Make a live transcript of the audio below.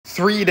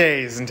3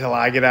 days until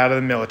I get out of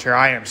the military.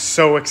 I am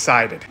so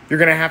excited. You're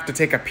gonna have to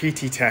take a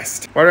PT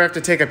test. Why do I have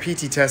to take a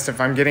PT test if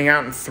I'm getting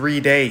out in 3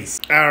 days?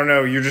 I don't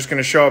know. You're just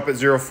gonna show up at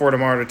 04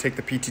 tomorrow to take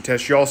the PT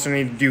test. You also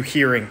need to do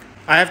hearing.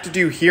 I have to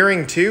do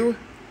hearing too?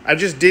 I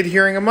just did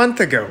hearing a month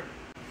ago.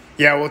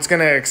 Yeah, well, it's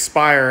gonna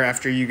expire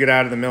after you get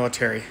out of the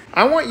military.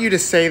 I want you to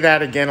say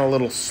that again a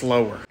little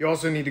slower. You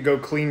also need to go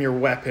clean your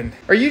weapon.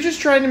 Are you just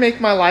trying to make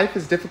my life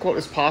as difficult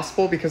as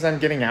possible because I'm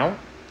getting out?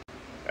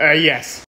 Yes.